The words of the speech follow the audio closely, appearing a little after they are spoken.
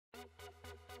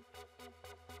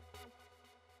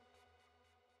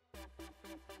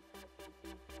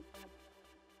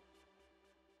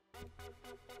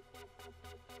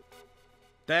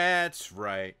That's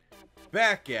right.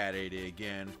 Back at it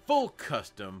again. Full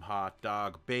custom hot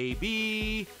dog,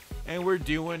 baby. And we're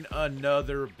doing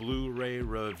another Blu-ray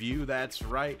review. That's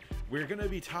right. We're going to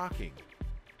be talking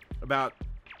about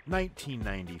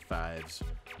 1995's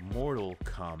Mortal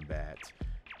Kombat,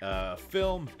 a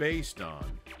film based on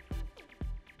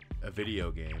a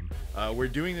video game. We're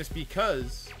doing this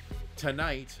because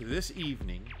tonight, this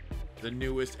evening, the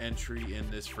newest entry in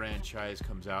this franchise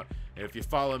comes out. And if you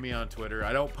follow me on Twitter,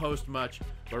 I don't post much,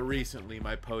 but recently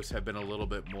my posts have been a little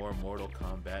bit more Mortal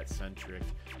Kombat centric,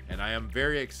 and I am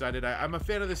very excited. I'm a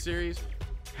fan of the series,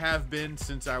 have been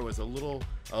since I was a little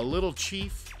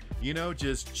chief, you know,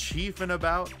 just chiefing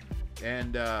about.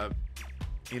 And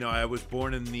you know, I was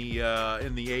born in the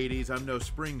 80s. I'm no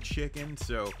spring chicken,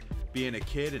 so being a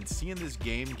kid and seeing this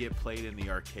game get played in the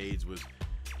arcades was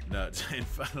nuts. And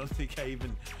I don't think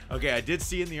I did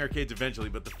see it in the arcades eventually,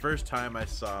 but the first time I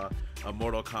saw a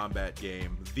Mortal Kombat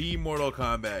game, the Mortal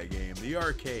Kombat game, the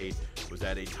arcade, was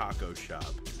at a taco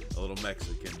shop, a little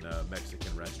Mexican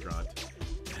restaurant,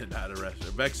 not a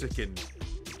restaurant, Mexican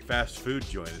fast food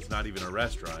joint. It's not even a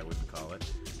restaurant, I wouldn't call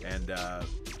it. And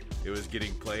it was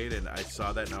getting played, and I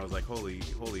saw that, and I was like, holy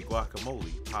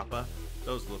guacamole, Papa,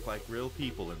 those look like real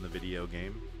people in the video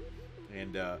game.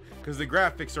 And because the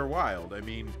graphics are wild. I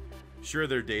mean, sure,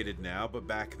 they're dated now, but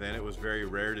back then it was very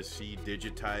rare to see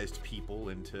digitized people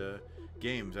into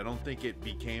games. I don't think it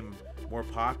became more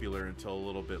popular until a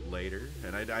little bit later,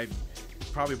 and I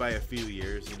probably by a few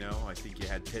years, you know. I think you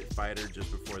had Pit Fighter just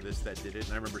before this that did it,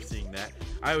 and I remember seeing that.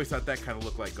 I always thought that kind of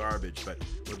looked like garbage, but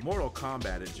with Mortal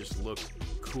Kombat, it just looked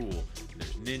cool.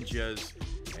 There's ninjas,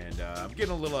 and I'm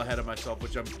getting a little ahead of myself,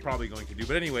 which I'm probably going to do.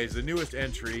 But anyways, the newest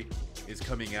entry is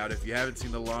coming out. If you haven't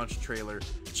seen the launch trailer,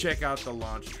 check out the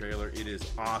launch trailer. It is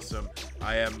awesome.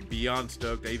 I am beyond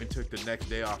stoked. I even took the next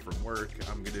day off from work.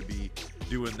 I'm going to be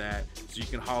doing that, so you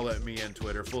can holler at me on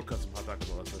Twitter. Full custom hot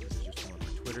dog. This is just on my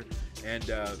Twitter. And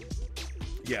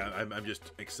yeah, I'm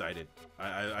just excited.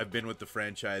 I've been with the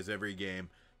franchise every game,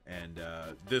 and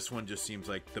this one just seems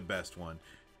like the best one.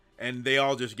 And they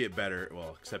all just get better,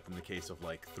 well, except in the case of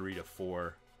like 3 to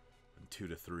 4 and 2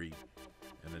 to 3.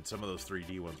 And then some of those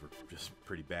 3D ones were just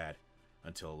pretty bad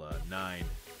until 9.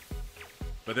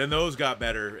 But then those got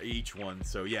better, each one.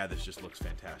 So yeah, this just looks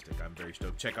fantastic. I'm very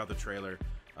stoked. Check out the trailer.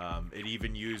 It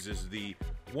even uses the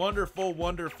wonderful,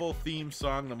 wonderful theme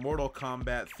song, the Mortal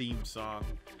Kombat theme song,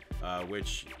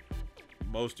 which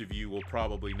most of you will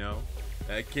probably know.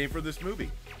 It came from this movie.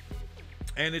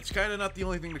 And it's kind of not the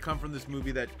only thing to come from this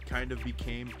movie that kind of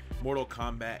became Mortal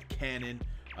Kombat canon.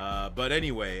 But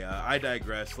anyway, I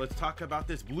digress. Let's talk about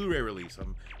this Blu-ray release.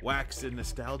 I'm waxing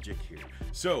nostalgic here.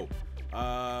 So,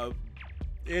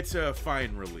 it's a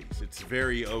fine release. It's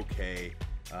very okay.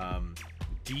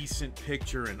 Decent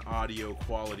picture and audio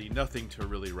quality. Nothing to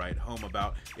really write home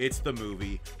about. It's the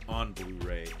movie on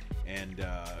Blu-ray. And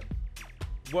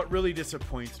what really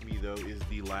disappoints me, though, is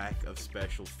the lack of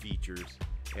special features.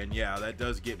 And yeah, that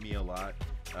does get me a lot.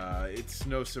 It's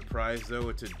no surprise, though.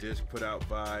 It's a disc put out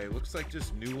by, looks like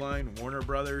just New Line, Warner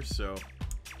Brothers, so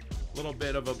a little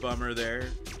bit of a bummer there.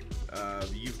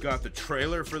 You've got the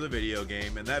trailer for the video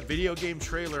game, and that video game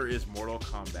trailer is Mortal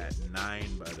Kombat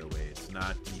 9, by the way. It's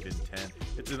not even 10.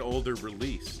 It's an older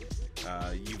release.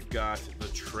 You've got the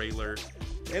trailer,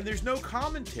 and there's no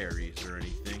commentaries or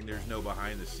anything. There's no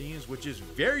behind the scenes, which is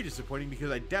very disappointing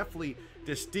because I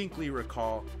distinctly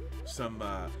recall some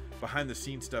behind the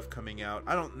scenes stuff coming out.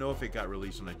 I don't know if it got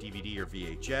released on a DVD or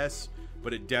VHS,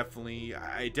 but I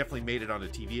definitely made it on a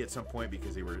TV at some point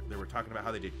because they were talking about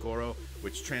how they did Goro,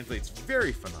 which translates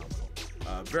very phenomenal,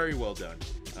 very well done.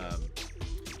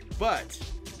 But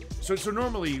so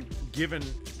normally, given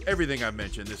everything I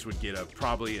mentioned, this would get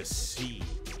probably a C,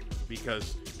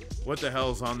 because what the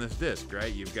hell's on this disc,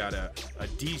 right? You've got a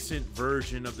decent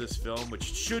version of this film, which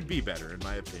should be better in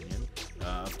my opinion,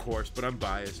 of course, but I'm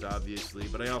biased, obviously.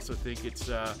 But I also think it's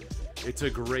a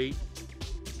great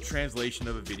translation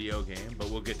of a video game, but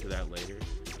we'll get to that later.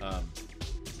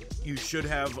 You should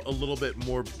have a little bit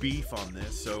more beef on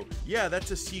this, so yeah,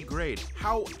 that's a C grade.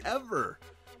 However,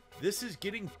 this is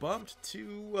getting bumped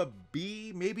to a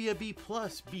B, maybe a B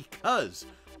plus, because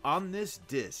on this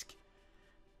disc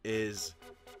is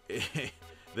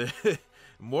the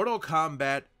Mortal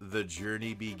Kombat The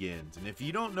Journey Begins. And if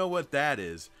you don't know what that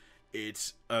is,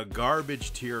 it's a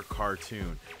garbage tier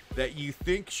cartoon that you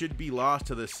think should be lost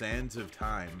to the sands of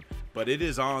time, but it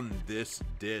is on this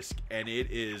disc and it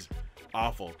is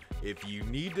awful. If you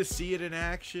need to see it in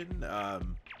action,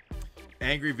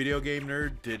 Angry Video Game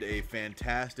Nerd did a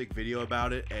fantastic video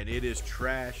about it, and it is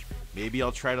trash. Maybe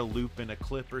I'll try to loop in a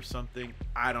clip or something,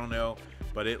 I don't know,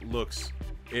 but it's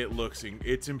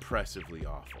impressively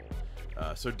awful.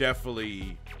 So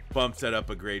definitely bumps that up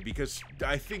a grade, because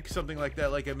I think something like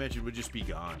that, like I mentioned, would just be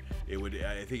gone.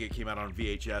 I think it came out on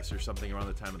VHS or something around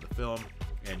the time of the film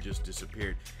and just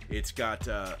disappeared. It's got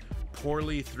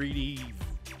poorly 3D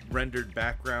rendered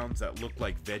backgrounds that look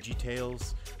like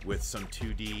VeggieTales with some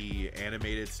 2D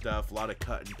animated stuff, a lot of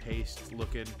cut and paste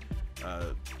looking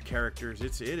characters.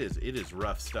 It is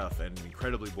rough stuff and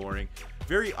incredibly boring.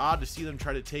 Very odd to see them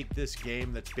try to take this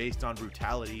game that's based on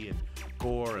brutality and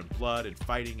gore and blood and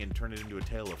fighting and turn it into a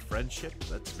tale of friendship.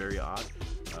 That's very odd.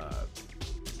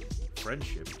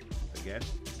 Friendship again.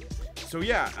 So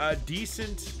yeah,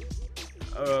 decent.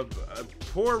 A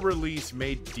poor release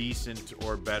made decent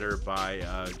or better by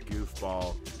a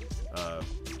goofball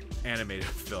animated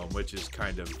film, which is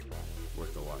kind of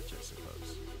worth a watch, I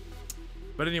suppose.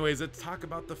 But anyways, let's talk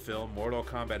about the film Mortal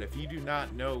Kombat. If you do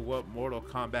not know what Mortal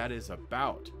Kombat is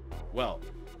about, well,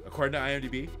 according to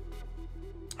IMDb,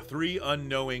 3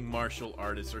 unknowing martial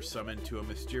artists are summoned to a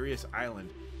mysterious island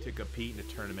to compete in a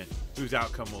tournament whose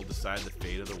outcome will decide the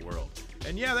fate of the world.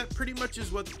 And yeah, that pretty much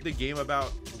is what the game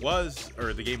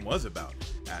was about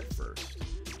at first.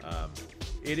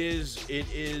 It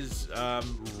is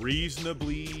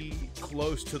reasonably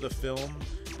close to the film,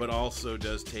 but also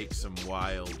does take some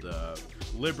wild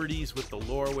liberties with the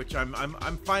lore, which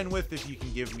I'm fine with if you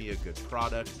can give me a good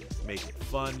product, make it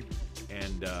fun,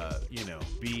 and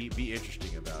be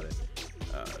interesting about it.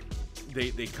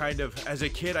 They kind of, as a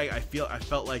kid, I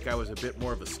felt like I was a bit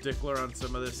more of a stickler on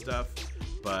some of this stuff,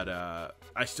 but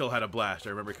I still had a blast. I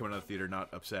remember coming out of the theater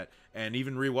not upset, and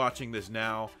even rewatching this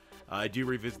now, I do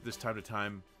revisit this time to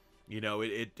time.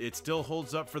 It still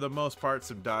holds up for the most part.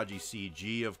 Some dodgy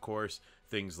CG, of course,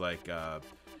 things like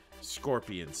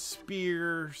Scorpion's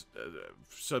spear,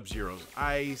 Sub-Zero's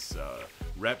ice,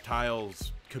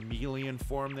 Reptile's chameleon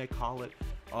form, they call it,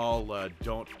 all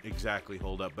don't exactly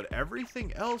hold up, but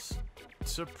everything else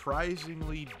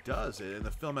surprisingly does, and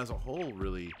the film as a whole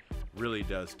really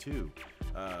does too.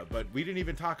 But we didn't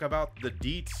even talk about the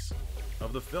deets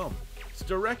of the film. It's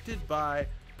directed by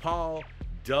Paul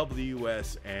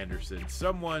W.S. Anderson,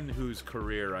 someone whose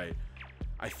career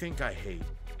I think I hate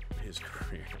his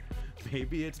career.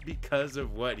 Maybe it's because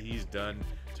of what he's done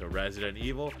to Resident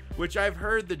Evil, which I've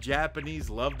heard the Japanese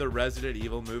love the Resident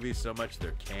Evil movies so much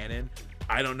they're canon.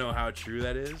 I don't know how true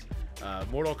that is.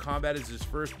 Mortal Kombat is his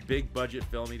first big budget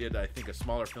film. He did, I think, a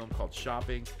smaller film called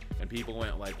Shopping, and people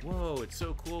went like, whoa, it's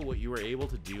so cool what you were able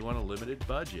to do on a limited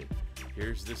budget.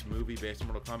 Here's this movie based on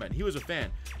Mortal Kombat. And he was a fan.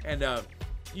 And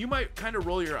you might kind of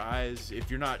roll your eyes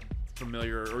if you're not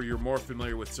familiar, or you're more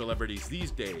familiar with celebrities these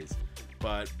days.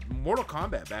 But Mortal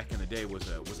Kombat back in the day was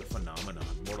a phenomenon.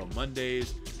 Mortal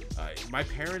Mondays. My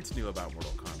parents knew about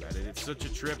Mortal Kombat, and it's such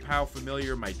a trip how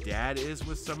familiar my dad is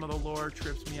with some of the lore.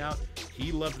 Trips me out.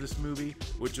 He loved this movie,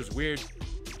 which is weird.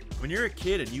 When you're a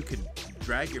kid and you can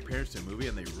drag your parents to a movie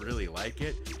and they really like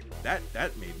it,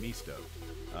 that made me stoked.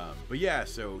 But yeah,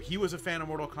 so he was a fan of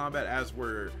Mortal Kombat, as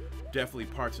were definitely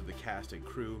parts of the cast and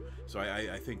crew. So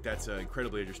I think that's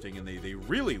incredibly interesting, and they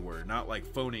really were not like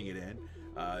phoning it in.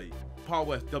 Paul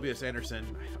W.S.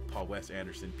 Anderson,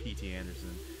 P.T.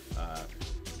 Anderson,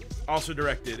 also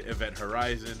directed Event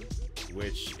Horizon,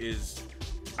 which is,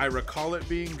 I recall it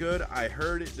being good. I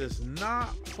heard it does not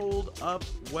hold up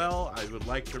well. I would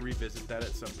like to revisit that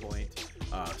at some point.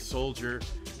 Soldier,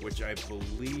 which I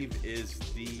believe is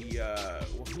the,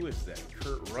 who is that?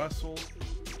 Kurt Russell?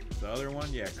 The other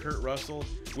one? Yeah, Kurt Russell,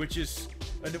 which is,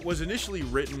 and it was initially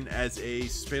written as a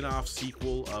spin-off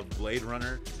sequel of Blade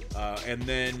Runner, and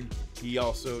then he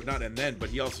also, but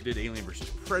he also did Alien vs.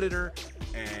 Predator,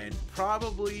 and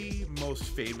probably most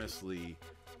famously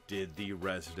did the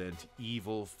Resident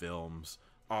Evil films,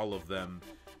 all of them,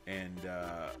 and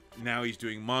now he's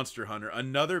doing Monster Hunter,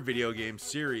 another video game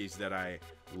series that I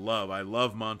love. I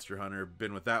love Monster Hunter,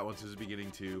 been with that one since the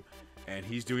beginning too, and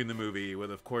he's doing the movie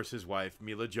with, of course, his wife,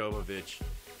 Mila Jovovich,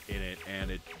 in it,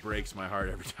 and it breaks my heart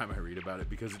every time I read about it,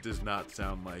 because it does not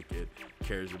sound like it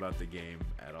cares about the game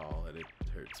at all, and it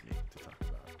hurts me to talk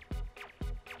about it.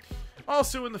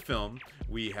 Also in the film,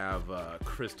 we have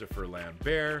Christopher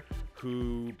Lambert,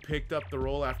 who picked up the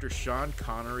role after Sean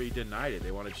Connery denied it.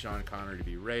 They wanted Sean Connery to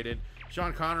be rated.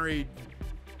 Sean Connery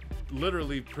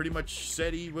literally pretty much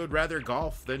said he would rather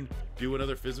golf than do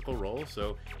another physical role,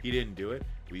 so he didn't do it.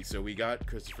 So we got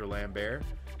Christopher Lambert,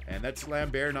 and that's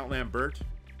Lambert, not Lambert.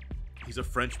 He's a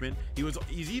Frenchman.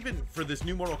 He's even, for this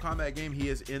new Mortal Kombat game, he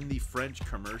is in the French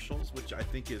commercials, which I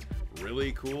think is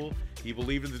really cool. He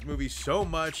believed in this movie so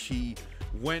much, he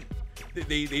went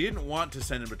they didn't want to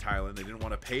send him to Thailand. They didn't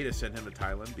want to pay to send him to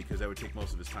Thailand because that would take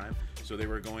most of his time. So they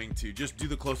were going to just do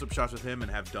the close-up shots with him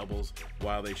and have doubles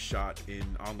while they shot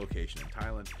on location in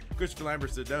Thailand. Christopher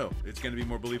Lambert said, no, it's going to be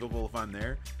more believable if I'm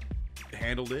there.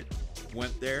 Handled it,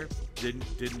 went there,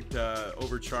 didn't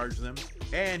overcharge them,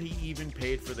 and he even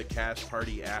paid for the cast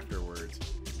party afterwards.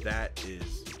 That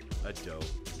is a dope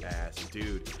ass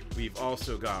dude. We've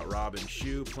also got Robin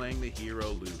Shou playing the hero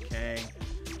Liu Kang.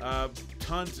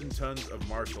 Tons and tons of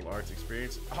martial arts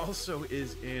experience. Also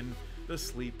is in the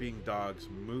Sleeping Dogs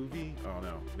movie. Oh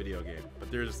no, video game.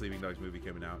 But there's a Sleeping Dogs movie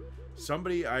coming out.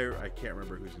 Somebody, I can't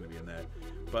remember who's going to be in that.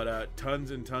 But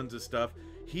tons and tons of stuff.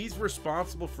 He's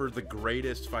responsible for the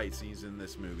greatest fight scenes in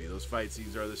this movie. Those fight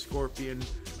scenes are the Scorpion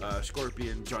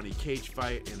Johnny Cage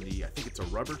fight in the, I think it's a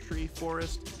rubber tree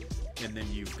forest. And then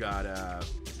you've got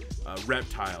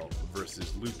Reptile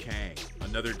versus Liu Kang.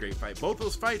 Another great fight. Both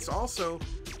those fights also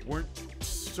weren't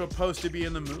supposed to be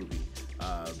in the movie.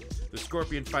 The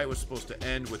Scorpion fight was supposed to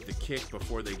end with the kick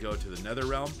before they go to the Nether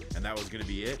Realm, and that was going to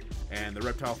be it. And the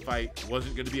Reptile fight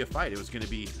wasn't going to be a fight. It was going to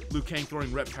be Liu Kang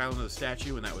throwing Reptile into the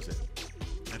statue, and that was it.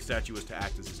 That statue was to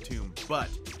act as his tomb. But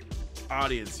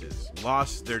audiences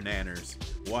lost their nanners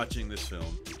watching this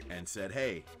film and said,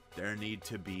 hey, there need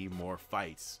to be more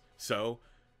fights. So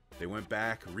they went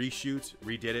back, reshoots,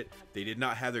 redid it. They did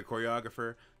not have their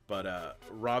choreographer, but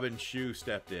Robin Shou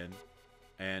stepped in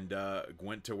and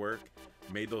went to work,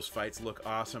 made those fights look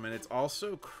awesome. And it's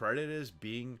also credited as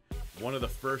being one of the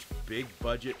first big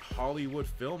budget Hollywood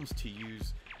films to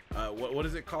use what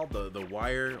is it called? The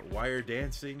wire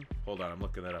dancing? Hold on, I'm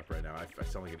looking that up right now. I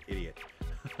sound like an idiot.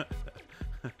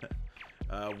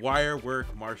 Wire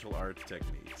work martial arts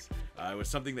techniques. It was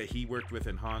something that he worked with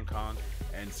in Hong Kong,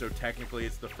 and so technically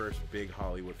it's the first big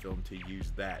Hollywood film to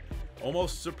use that.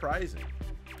 Almost surprising.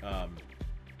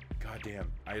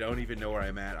 Goddamn, I don't even know where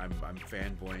I'm at. I'm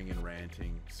fanboying and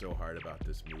ranting so hard about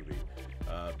this movie.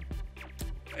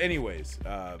 Anyways,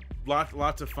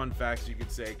 lots of fun facts you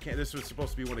could say. This was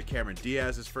supposed to be one of Cameron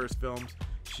Diaz's first films.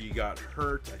 She got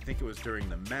hurt. I think it was during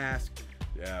The Mask.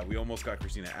 We almost got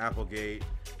Christina Applegate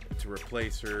to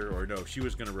replace her, or no, she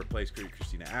was going to replace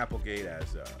Christina Applegate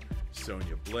as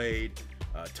Sonya Blade.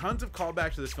 Tons of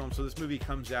callbacks to this film. So this movie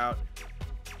comes out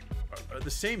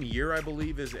the same year, I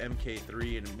believe, as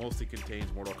MK3, and it mostly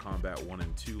contains Mortal Kombat 1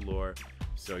 and 2 lore.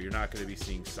 So you're not going to be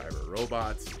seeing cyber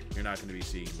robots. You're not going to be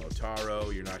seeing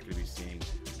Motaro. You're not going to be seeing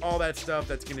all that stuff.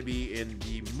 That's going to be in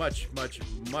the much, much,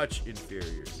 much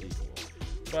inferior sequel.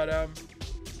 But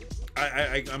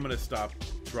I'm going to stop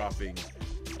dropping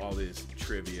all this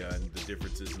trivia and the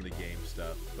differences in the game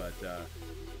stuff. But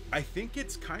I think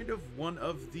it's kind of one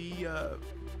of the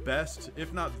best,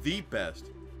 if not the best,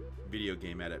 video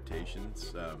game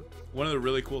adaptations. One of the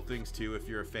really cool things, too, if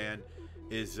you're a fan,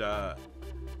 is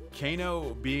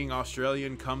Kano, being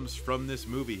Australian, comes from this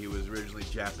movie. He was originally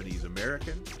Japanese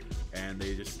American, and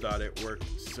they just thought it worked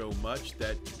so much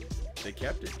that they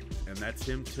kept it, and that's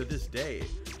him to this day.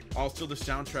 Also, the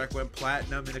soundtrack went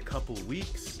platinum in a couple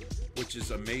weeks, which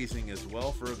is amazing as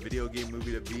well for a video game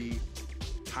movie to be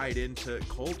tied into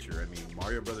culture. I mean,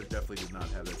 Mario Brothers definitely did not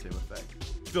have that same effect,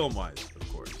 film-wise,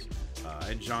 of course.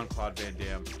 And Jean-Claude Van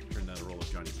Damme turned down the role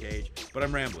of Johnny Cage. But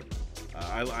I'm rambling.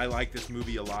 I like this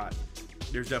movie a lot.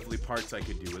 There's definitely parts I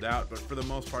could do without, but for the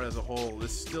most part, as a whole,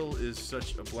 this still is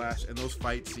such a blast. And those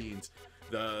fight scenes,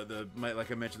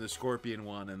 like I mentioned, the Scorpion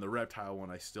one and the Reptile one,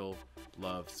 I still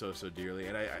love so dearly.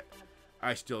 And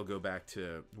I still go back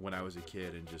to when I was a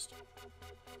kid and just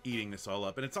eating this all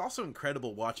up. And it's also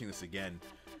incredible watching this again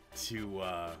to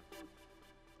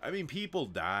I mean, people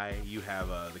die. You have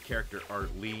the character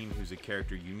Arlene, who's a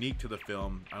character unique to the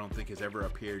film. I don't think has ever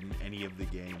appeared in any of the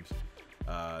games.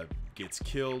 Gets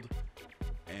killed,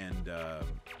 and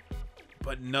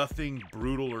but nothing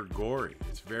brutal or gory.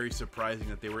 It's very surprising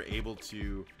that they were able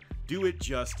to do it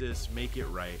justice, make it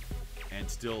right, and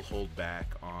still hold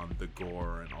back on the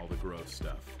gore and all the gross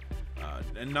stuff.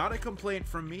 And not a complaint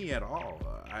from me at all.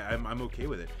 I'm okay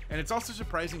with it. And it's also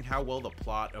surprising how well the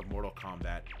plot of Mortal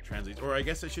Kombat translates, or I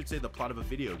guess I should say the plot of a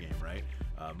video game, right?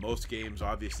 Most games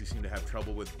obviously seem to have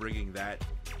trouble with bringing that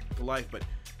to life, but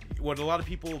what a lot of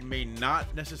people may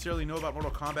not necessarily know about Mortal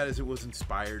Kombat is it was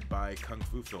inspired by Kung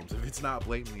Fu films, if it's not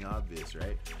blatantly obvious,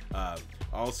 right?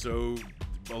 Also,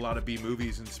 a lot of B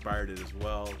movies inspired it as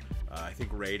well. I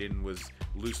think Raiden was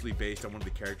loosely based on one of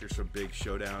the characters from Big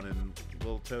Showdown in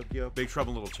Little Tokyo. Big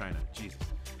Trouble in Little China. Jesus.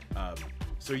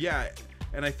 So yeah,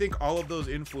 and I think all of those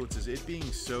influences, it being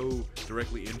so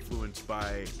directly influenced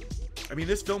by... I mean,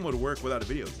 this film would work without a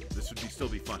video game. This would still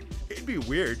be fun. It'd be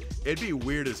weird. It'd be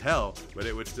weird as hell, but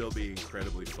it would still be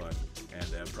incredibly fun.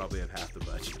 And probably have half the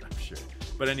budget, I'm sure.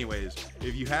 But anyways,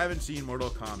 if you haven't seen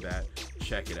Mortal Kombat,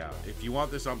 check it out. If you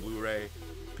want this on Blu-ray,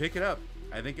 pick it up.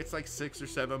 I think it's like $6 or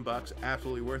 $7.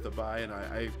 Absolutely worth a buy, and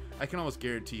I can almost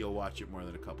guarantee you'll watch it more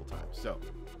than a couple times. So,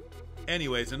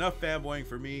 anyways, enough fanboying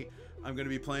for me. I'm going to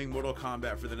be playing Mortal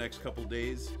Kombat for the next couple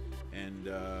days, and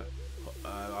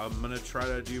I'm going to try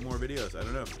to do more videos. I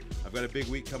don't know. I've got a big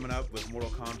week coming up with Mortal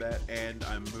Kombat, and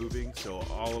I'm moving, so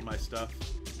all of my stuff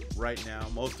right now,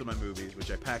 most of my movies,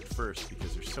 which I packed first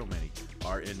because there's so many,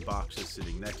 are in boxes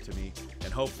sitting next to me.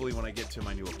 And hopefully when I get to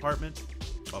my new apartment,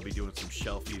 I'll be doing some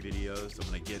shelfie videos. I'm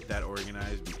going to get that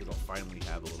organized because I'll finally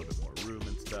have a little bit more room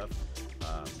and stuff.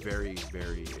 Very,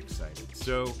 very excited.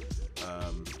 So,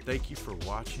 thank you for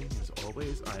watching. As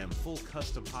always, I am Full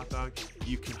Custom Hot Dog.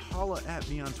 You can holla at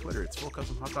me on Twitter. It's Full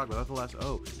Custom Hot Dog without the last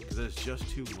O, because it's just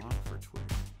too long for Twitter.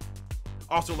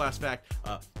 Also, last fact,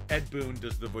 Ed Boon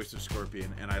does the voice of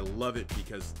Scorpion, and I love it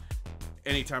because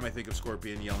anytime I think of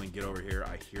Scorpion yelling, "Get over here,"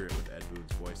 I hear it with Ed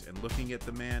Boon's voice. And looking at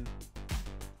the man,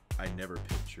 I never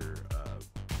pictured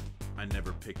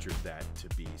that to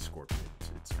be Scorpion.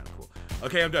 It's kind of cool.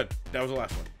 Okay, I'm done. That was the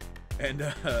last one. And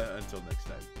until next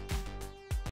time.